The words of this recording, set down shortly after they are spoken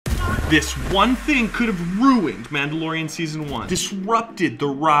This one thing could have ruined Mandalorian Season 1, disrupted the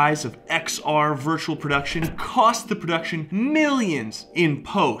rise of XR virtual production, cost the production millions in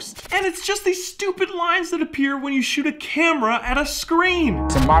post. And it's just these stupid lines that appear when you shoot a camera at a screen.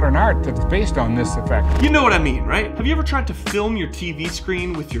 It's a modern art that's based on this effect. You know what I mean, right? Have you ever tried to film your TV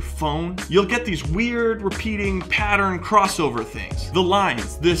screen with your phone? You'll get these weird, repeating pattern crossover things. The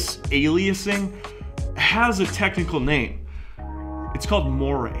lines, this aliasing, has a technical name. It's called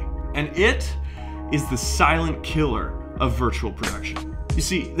MOIRE. And it is the silent killer of virtual production. You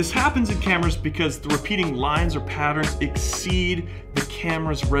see, this happens in cameras because the repeating lines or patterns exceed the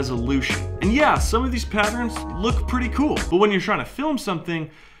camera's resolution. And yeah, some of these patterns look pretty cool, but when you're trying to film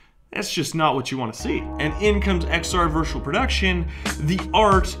something, that's just not what you want to see. And in comes XR virtual production, the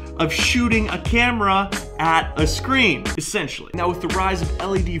art of shooting a camera at a screen, essentially. Now with the rise of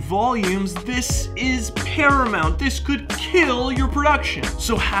LED volumes, this is paramount. This could kill your production.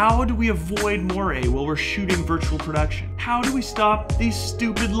 So how do we avoid moire while we're shooting virtual production? How do we stop these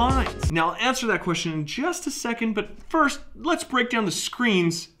stupid lines? Now I'll answer that question in just a second, but first, let's break down the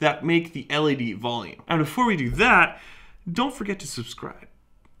screens that make the LED volume. And before we do that, don't forget to subscribe.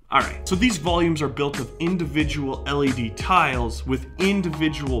 Alright, so these volumes are built of individual LED tiles with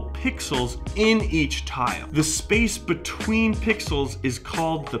individual pixels in each tile. The space between pixels is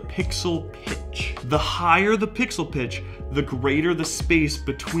called the pixel pitch. The higher the pixel pitch, the greater the space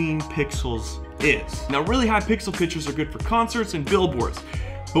between pixels is. Now, really high pixel pitches are good for concerts and billboards,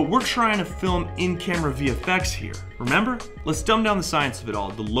 but we're trying to film in-camera VFX here. Remember? Let's dumb down the science of it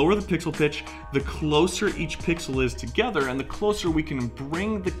all. The lower the pixel pitch, the closer each pixel is together, and the closer we can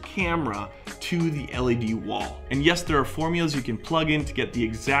bring the camera to the LED wall. And yes, there are formulas you can plug in to get the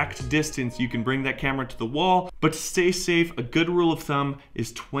exact distance you can bring that camera to the wall, but to stay safe, a good rule of thumb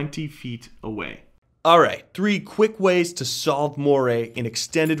is 20 feet away. Alright, 3 quick ways to solve moire in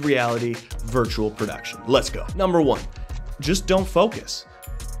extended reality virtual production. Let's go. Number 1, just don't focus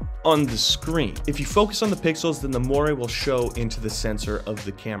on the screen. If you focus on the pixels, then the moire will show into the sensor of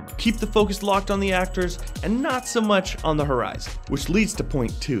the camera. Keep the focus locked on the actors and not so much on the horizon, which leads to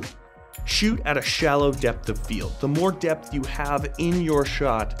point 2. Shoot at a shallow depth of field. The more depth you have in your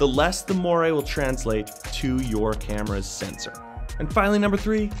shot, the less the moire will translate to your camera's sensor. And finally, number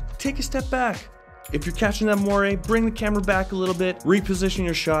 3, take a step back. If you're catching that moire, bring the camera back a little bit, reposition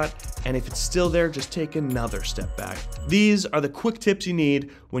your shot, and if it's still there, just take another step back. These are the quick tips you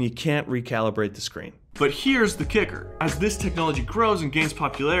need when you can't recalibrate the screen. But here's the kicker. As this technology grows and gains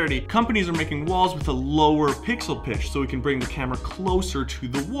popularity, companies are making walls with a lower pixel pitch so we can bring the camera closer to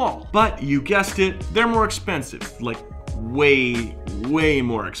the wall. But you guessed it, they're more expensive, like way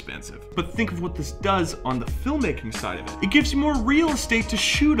more expensive. But think of what this does on the filmmaking side of it. It gives you more real estate to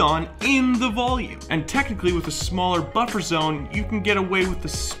shoot on in the volume. And technically with a smaller buffer zone, you can get away with the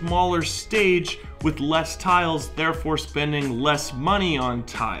smaller stage with less tiles, therefore spending less money on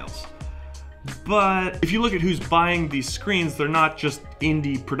tiles. But if you look at who's buying these screens, they're not just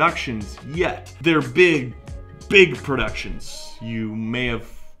indie productions yet. They're big productions. You may have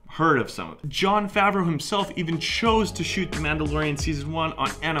heard of some of them. Jon Favreau himself even chose to shoot The Mandalorian Season 1 on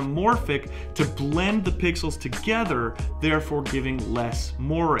anamorphic to blend the pixels together, therefore giving less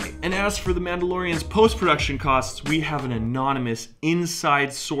moire. And as for The Mandalorian's post-production costs, we have an anonymous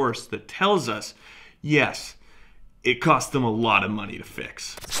inside source that tells us, yes, it cost them a lot of money to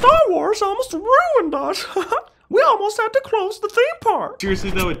fix. Star Wars almost ruined us. We almost had to close the theme park.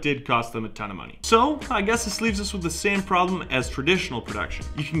 Seriously though, it did cost them a ton of money. So I guess this leaves us with the same problem as traditional production.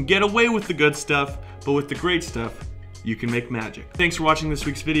 You can get away with the good stuff, but with the great stuff, you can make magic. Thanks for watching this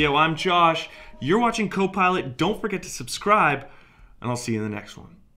week's video. I'm Josh. You're watching CoPilot. Don't forget to subscribe, and I'll see you in the next one.